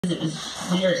It was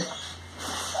weird. So,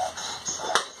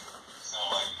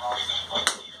 like, probably been, like,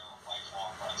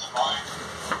 lifelong friends of mine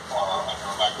are under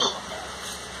a microscope there.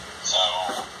 So,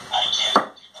 I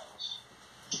can't do those.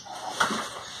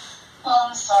 Well,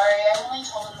 I'm sorry. I only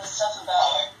told him the stuff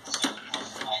about...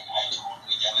 I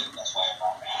totally get it. That's why I'm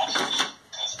not mad.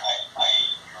 Because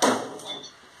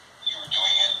you were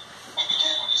doing it when you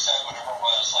did, when you said whatever it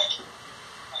was, like,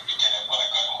 you did it with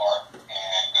a good heart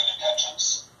and good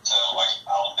intentions. So, like,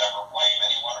 I'll never blame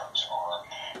anyone or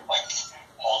like,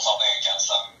 hold something against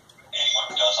them,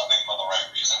 anyone who does something for the right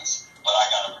reasons, but I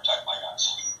gotta protect my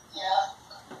guys. Yeah.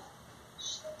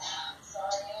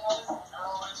 Sorry. No,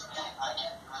 it's okay. I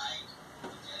get it.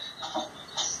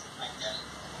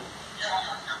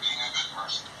 You're being a good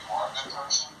person. You are a good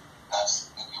person.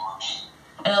 That's you are me.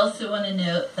 I also want to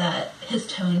note that his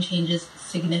tone changes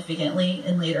significantly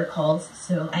in later calls,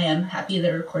 so I am happy that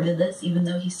I recorded this, even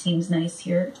though he seems nice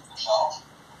here. Yourself,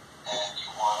 and you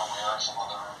want to wear some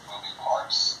other moving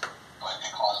parts, but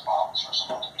it causes problems for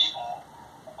some other people.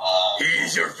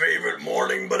 He's your favorite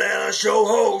morning banana show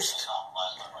host.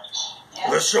 Compromise my rights. Yeah.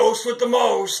 The host with the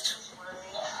most.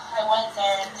 I went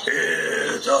there and...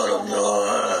 It's autumn time.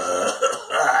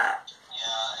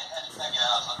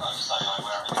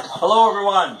 Hello,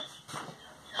 everyone.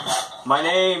 My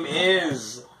name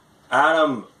is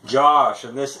Adam Josh,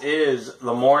 and this is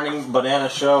the Morning Banana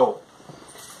Show.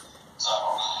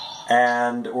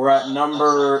 And we're at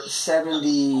number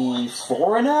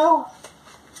 74 now?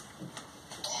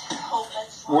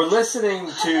 We're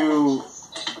listening to...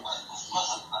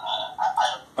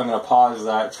 I'm going to pause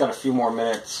that. It's got a few more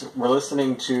minutes. We're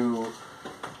listening to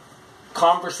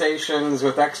conversations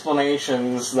with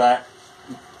explanations that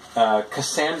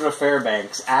Cassandra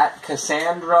Fairbanks, at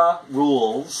Cassandra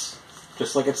Rules,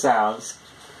 just like it sounds,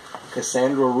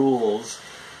 Cassandra Rules,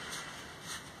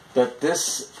 that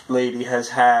this lady has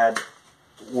had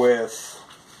with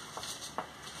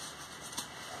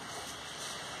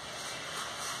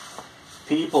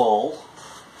people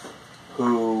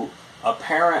who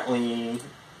apparently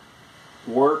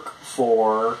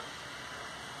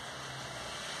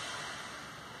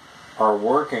are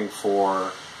working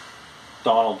for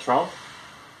Donald Trump,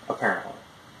 apparently.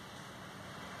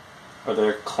 Or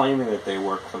they're claiming that they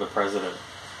work for the president.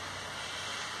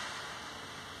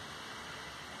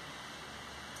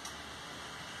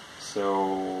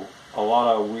 So, a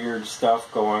lot of weird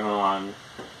stuff going on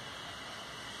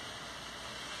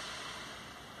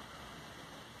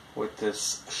with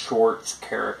this Schwartz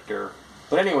character.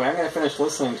 But anyway, I'm going to finish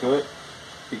listening to it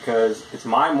because it's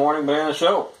my Morning Banana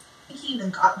Show. He even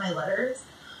got my letters,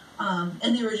 and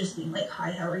they were just being like,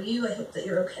 "Hi, how are you? I hope that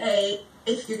you're okay.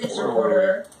 If you're this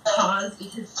reporter, pause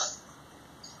because..."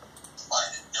 Why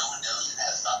no one knows it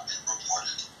has not been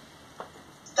reported?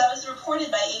 That was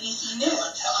reported by ABC News. I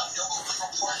know it was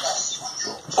reported.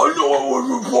 I know it was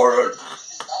reported.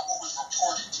 It's not what was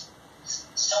reported.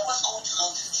 Someone's going to go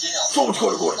to jail. Someone's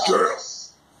going to go to jail.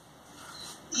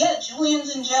 Yeah,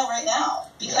 Julian's in jail right now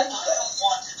because of I this. don't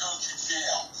want to go to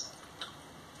jail.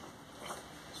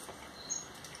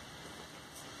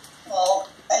 Well,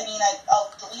 I mean, I'll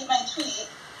delete my tweet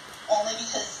only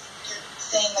because you're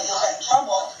saying that you'll get in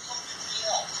trouble.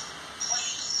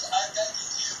 Please, I beg of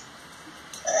you.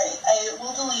 Alright, I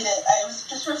will delete it. I was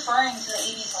just referring to the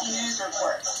ABC News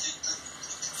report.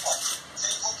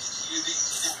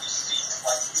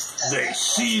 They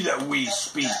see that we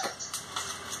speak.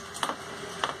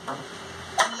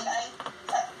 I mean,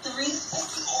 the reason...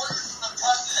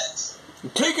 I'm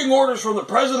taking orders from the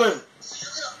president.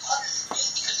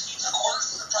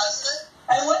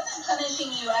 I wasn't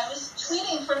punishing you. I was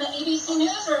tweeting from the ABC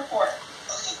News report.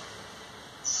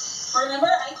 Remember,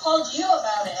 I called you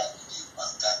about it.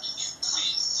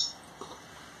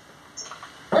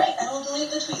 Right, I will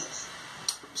delete the tweets.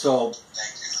 So,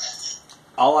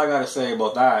 all I gotta say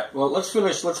about that. Well, let's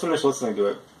finish listening to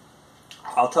it.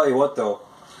 I'll tell you what, though.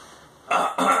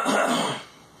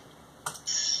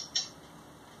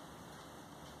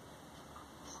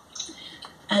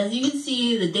 As you can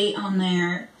see, the date on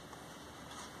there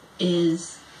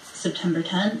is September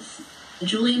 10th.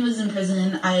 Julian was in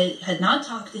prison. I had not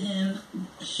talked to him.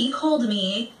 He called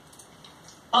me.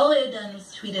 All I had done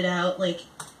was tweet it out, like,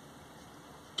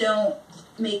 don't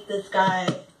make this guy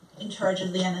in charge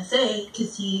of the NSA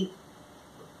because he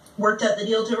worked out the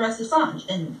deal to arrest Assange.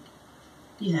 And,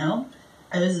 you know,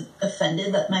 I was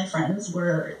offended that my friends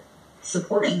were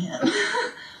supporting him.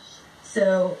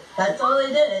 So that's all I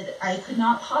did. I could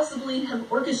not possibly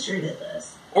have orchestrated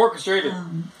this. Orchestrated.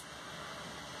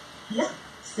 Yeah,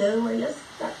 so I guess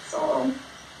that's all.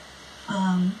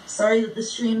 Sorry that the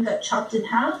stream got chopped in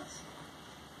half.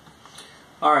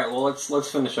 All right, well,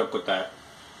 let's finish up with that.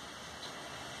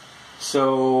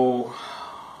 So,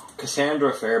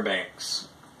 Cassandra Fairbanks,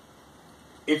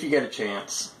 if you get a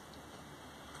chance,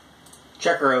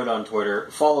 check her out on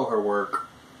Twitter, follow her work.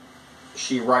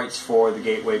 She writes for the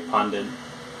Gateway Pundit.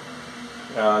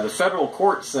 The federal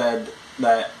court said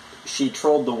that she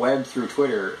trolled the web through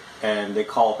Twitter, and they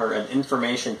call her an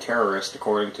information terrorist,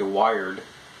 according to Wired.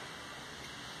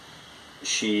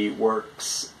 She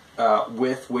works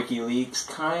with WikiLeaks,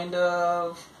 kind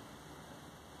of.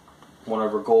 One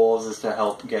of her goals is to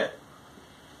help get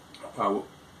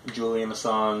Julian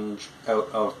Assange out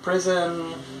of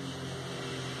prison.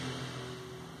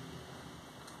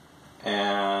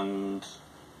 And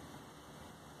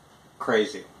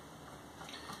crazy.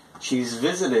 She's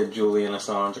visited Julian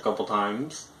Assange a couple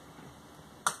times,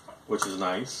 which is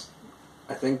nice.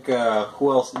 I think,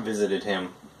 who else visited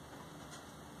him?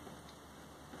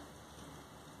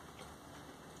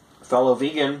 A fellow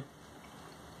vegan.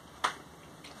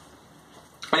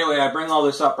 Anyway, I bring all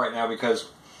this up right now because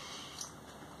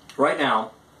right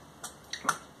now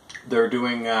they're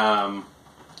doing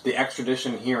the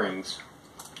extradition hearings,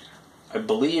 I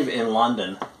believe in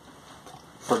London,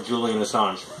 for Julian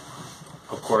Assange.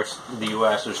 Of course, the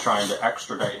U.S. is trying to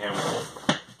extradite him,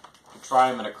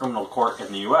 try him in a criminal court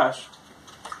in the U.S.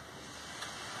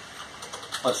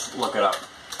 Let's look it up.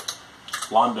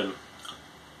 London.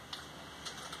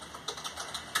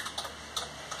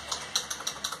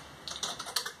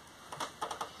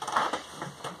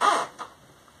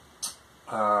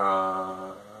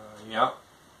 Yeah.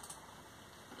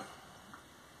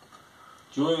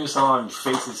 Julian Assange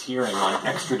faces hearing on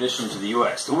extradition to the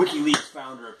U.S. The WikiLeaks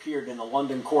founder appeared in a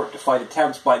London court to fight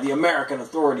attempts by the American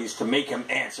authorities to make him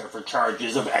answer for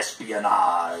charges of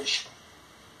espionage.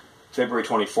 February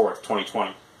 24th,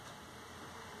 2020.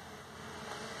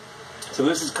 So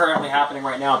this is currently happening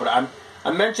right now, but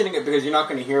I'm mentioning it because you're not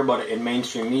going to hear about it in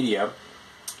mainstream media.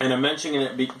 And I'm mentioning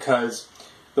it because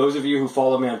those of you who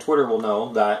follow me on Twitter will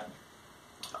know that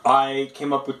I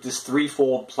came up with this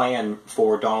threefold plan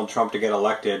for Donald Trump to get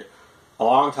elected a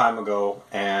long time ago,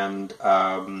 and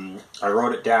I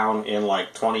wrote it down in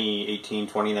like 2018,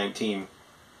 2019.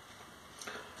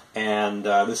 And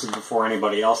this is before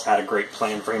anybody else had a great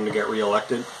plan for him to get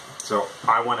reelected. So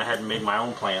I went ahead and made my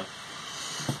own plan.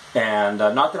 And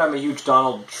not that I'm a huge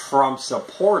Donald Trump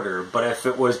supporter, but if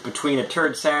it was between a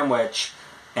turd sandwich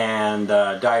and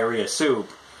diarrhea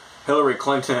soup, Hillary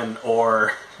Clinton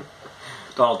or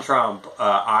Donald Trump,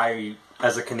 I,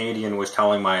 as a Canadian, was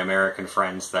telling my American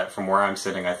friends that from where I'm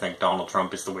sitting, I think Donald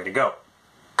Trump is the way to go.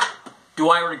 Do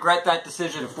I regret that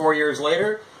decision 4 years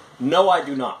later? No, I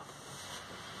do not.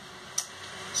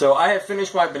 So I have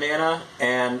finished my banana,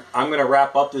 and I'm going to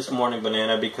wrap up this morning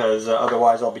banana because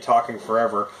otherwise I'll be talking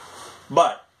forever.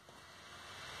 But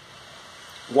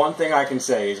one thing I can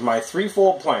say is my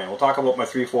threefold plan. We'll talk about my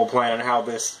threefold plan and how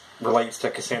this relates to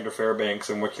Cassandra Fairbanks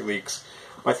and WikiLeaks.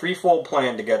 My threefold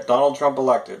plan to get Donald Trump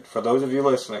elected, for those of you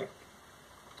listening,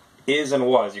 is and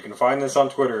was. You can find this on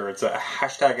Twitter. It's a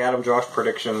hashtag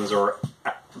AdamJoshPredictions, or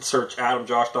search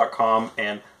AdamJosh.com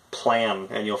and plan,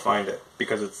 and you'll find it,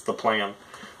 because it's the plan.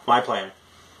 My plan.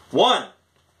 1.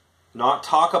 Not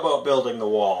talk about building the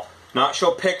wall. Not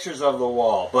show pictures of the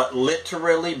wall, but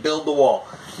literally build the wall.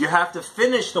 You have to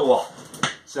finish the wall.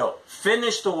 So,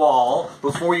 finish the wall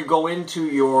before you go into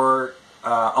your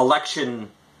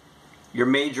election, your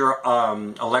major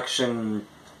election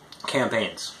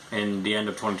campaigns in the end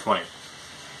of 2020.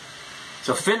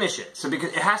 So finish it. So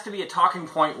because it has to be a talking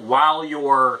point while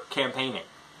you're campaigning.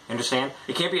 Understand?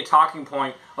 It can't be a talking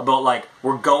point about like,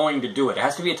 we're going to do it. It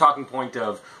has to be a talking point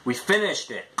of, we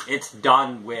finished it. It's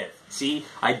done with. See?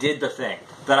 I did the thing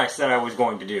that I said I was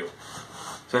going to do.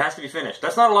 So it has to be finished.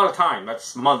 That's not a lot of time.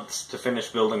 That's months to finish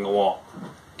building the wall.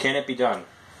 Can it be done?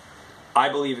 I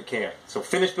believe it can. So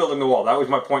finish building the wall. That was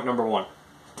my point number 1.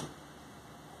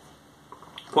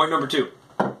 Point number 2.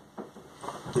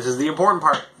 This is the important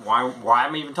part. Why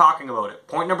I'm even talking about it.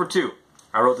 Point number 2.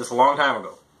 I wrote this a long time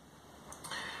ago.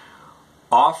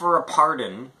 Offer a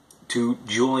pardon to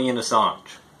Julian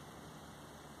Assange.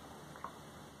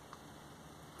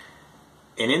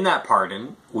 And in that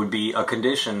pardon would be a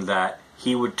condition that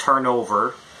he would turn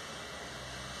over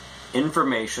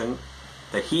information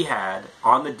that he had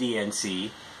on the DNC.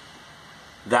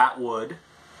 That would,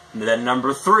 then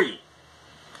number 3.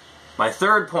 My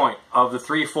third point of the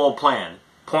threefold plan.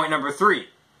 Point number 3.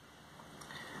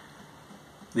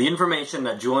 The information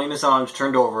that Julian Assange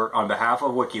turned over on behalf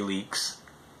of WikiLeaks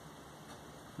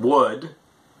would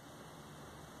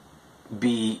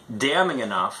be damning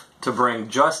enough to bring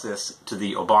justice to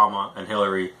the Obama and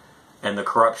Hillary and the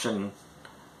corruption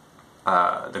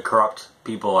the corrupt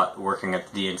people working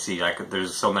at the DNC.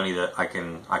 There's so many that I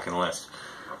can list.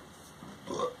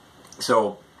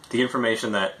 So the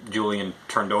information that Julian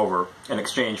turned over in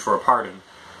exchange for a pardon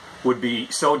would be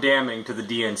so damning to the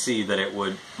DNC that it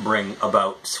would bring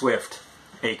about swift,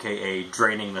 aka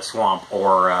draining the swamp,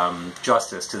 or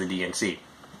justice to the DNC.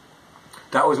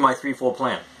 That was my threefold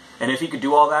plan. And if he could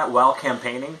do all that while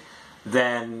campaigning,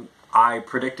 then I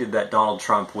predicted that Donald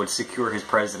Trump would secure his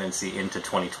presidency into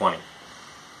 2020.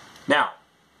 Now,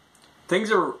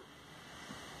 things are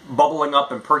bubbling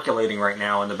up and percolating right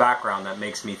now in the background that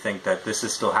makes me think that this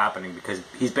is still happening, because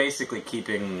he's basically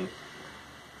keeping,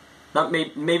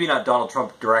 maybe not Donald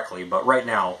Trump directly, but right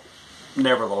now,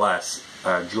 nevertheless,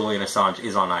 Julian Assange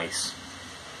is on ice.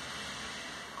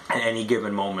 At any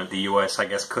given moment, the U.S., I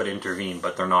guess, could intervene,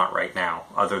 but they're not right now,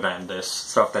 other than this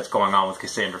stuff that's going on with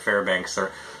Cassandra Fairbanks.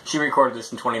 She recorded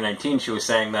this in 2019. She was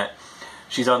saying that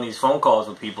she's on these phone calls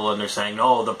with people, and they're saying,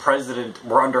 "Oh, the president,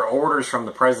 we're under orders from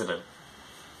the president,"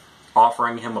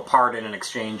 offering him a pardon in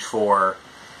exchange for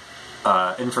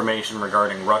information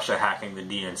regarding Russia hacking the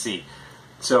DNC.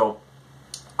 So,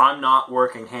 I'm not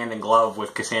working hand in glove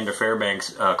with Cassandra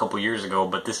Fairbanks a couple years ago,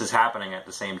 but this is happening at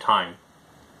the same time.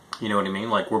 You know what I mean?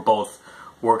 Like, we're both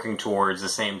working towards the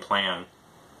same plan,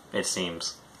 it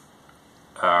seems.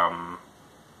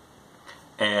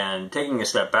 And taking a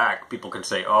step back, people can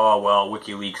say, "Oh, well,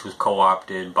 WikiLeaks was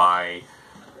co-opted by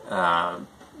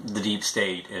the deep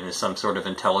state and is some sort of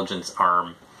intelligence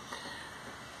arm."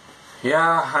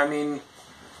 Yeah, I mean,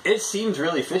 it seems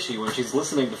really fishy when she's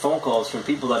listening to phone calls from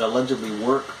people that allegedly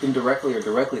work indirectly or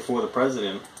directly for the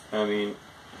president. I mean,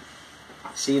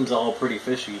 it seems all pretty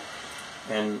fishy.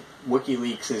 And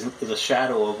WikiLeaks is a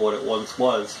shadow of what it once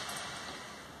was.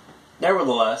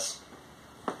 Nevertheless,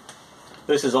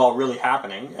 this is all really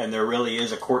happening, and there really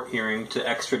is a court hearing to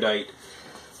extradite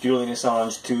Julian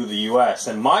Assange to the U.S.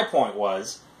 And my point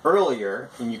was,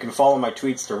 earlier, and you can follow my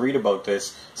tweets to read about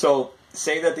this, so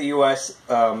say that the U.S.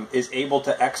 Is able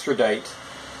to extradite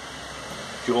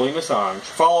Julian Assange.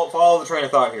 Follow the train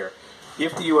of thought here.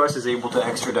 If the U.S. is able to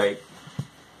extradite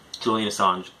Julian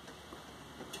Assange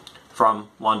from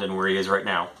London, where he is right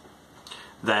now,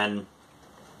 then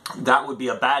that would be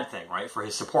a bad thing, right, for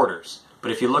his supporters.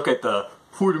 But if you look at the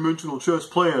four-dimensional chess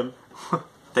plan,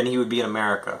 then he would be in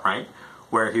America, right,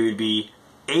 where he would be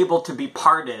able to be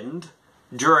pardoned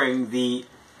during the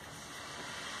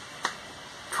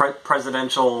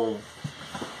presidential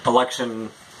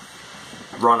election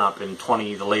run-up in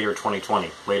later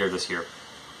 2020, later this year.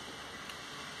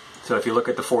 So if you look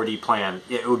at the 4D plan,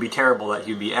 it would be terrible that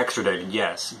he'd be extradited,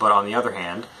 yes. But on the other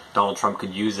hand, Donald Trump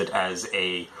could use it as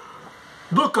a,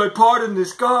 "Look, I pardoned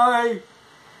this guy.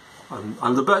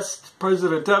 I'm the best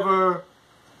president ever."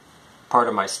 Part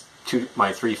of my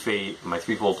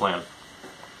threefold plan.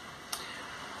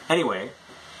 Anyway,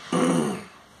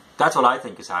 that's what I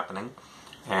think is happening,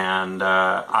 and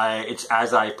it's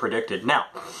as I predicted. Now,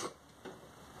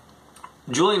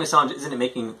 Julian Assange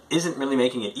isn't really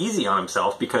making it easy on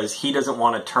himself, because he doesn't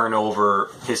want to turn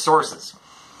over his sources.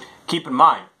 Keep in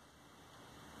mind,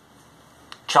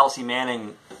 Chelsea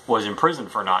Manning was in prison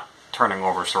for not turning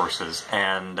over sources,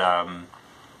 and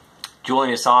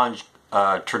Julian Assange,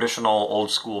 traditional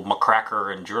old-school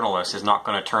muckracker and journalist, is not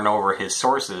going to turn over his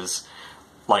sources,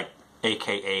 like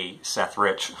a.k.a. Seth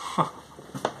Rich,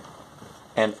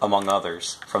 and among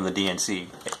others from the DNC,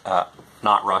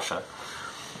 not Russia.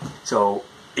 So,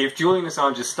 if Julian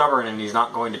Assange is stubborn and he's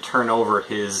not going to turn over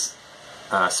his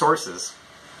sources,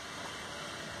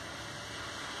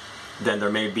 then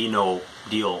there may be no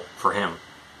deal for him.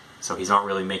 So he's not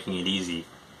really making it easy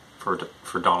for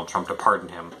Donald Trump to pardon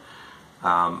him.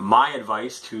 My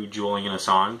advice to Julian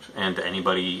Assange and to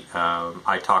anybody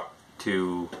I talked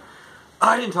to...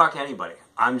 I didn't talk to anybody.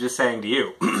 I'm just saying to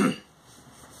you.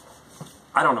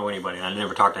 I don't know anybody. I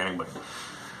never talked to anybody.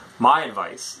 My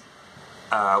advice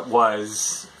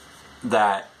was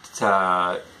that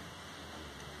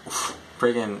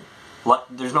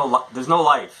there's no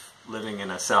life living in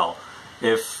a cell.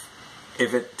 If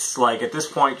it's like, at this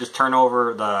point, just turn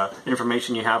over the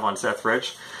information you have on Seth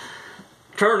Rich.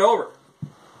 Turn it over.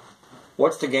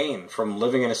 What's to gain from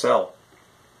living in a cell?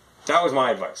 That was my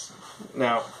advice.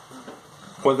 Now,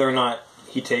 whether or not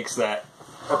he takes that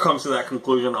or comes to that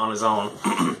conclusion on his own,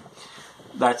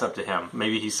 that's up to him.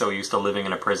 Maybe he's so used to living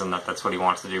in a prison that that's what he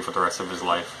wants to do for the rest of his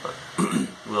life, but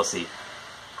we'll see.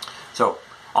 So,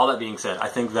 all that being said, I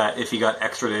think that if he got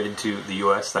extradited to the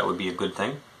U.S., that would be a good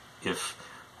thing. If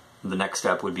the next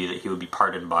step would be that he would be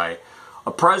pardoned by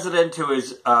a president who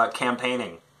is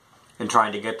campaigning and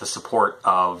trying to get the support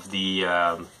of the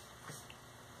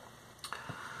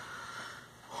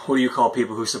what do you call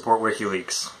people who support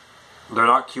WikiLeaks? They're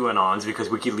not QAnons because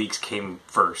WikiLeaks came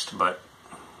first, but,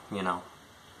 you know,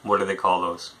 what do they call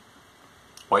those?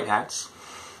 White hats?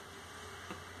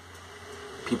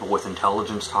 People with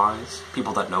intelligence ties?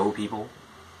 People that know people?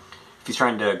 If he's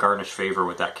trying to garnish favor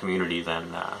with that community,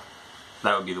 then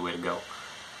that would be the way to go.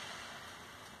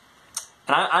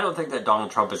 And I don't think that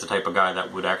Donald Trump is the type of guy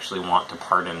that would actually want to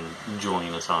pardon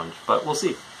Julian Assange, but we'll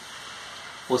see.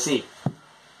 We'll see.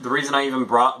 The reason I even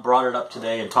brought it up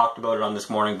today and talked about it on This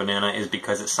Morning Banana is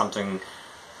because it's something,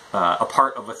 a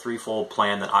part of a threefold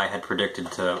plan that I had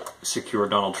predicted to secure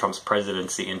Donald Trump's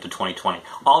presidency into 2020.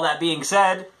 All that being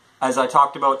said, as I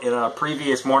talked about in a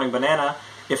previous Morning Banana,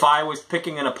 if I was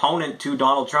picking an opponent to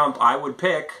Donald Trump, I would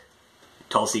pick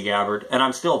Tulsi Gabbard, and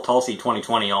I'm still Tulsi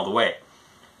 2020 all the way.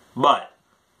 But,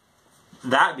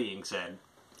 that being said,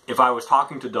 if I was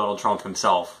talking to Donald Trump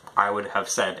himself, I would have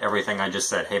said everything I just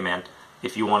said. Hey man,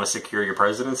 if you want to secure your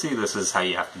presidency, this is how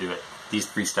you have to do it. These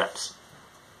 3 steps.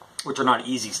 Which are not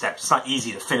easy steps. It's not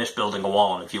easy to finish building a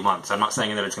wall in a few months. I'm not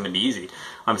saying that it's going to be easy.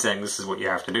 I'm saying this is what you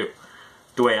have to do.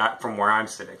 The way from where I'm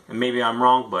sitting. And maybe I'm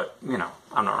wrong, but, you know,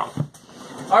 I'm not wrong.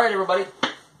 Alright, everybody.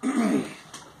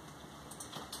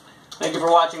 Thank you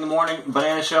for watching the Morning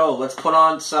Banana Show. Let's put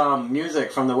on some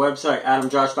music from the website,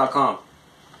 adamjosh.com.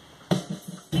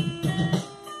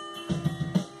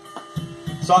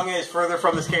 Song is Further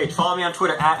From This Cage. Follow me on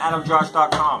Twitter, at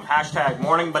adamjosh.com. Hashtag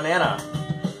Morning Banana.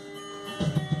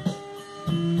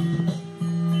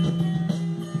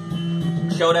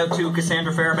 Shout out to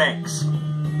Cassandra Fairbanks.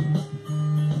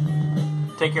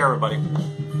 Take care, everybody.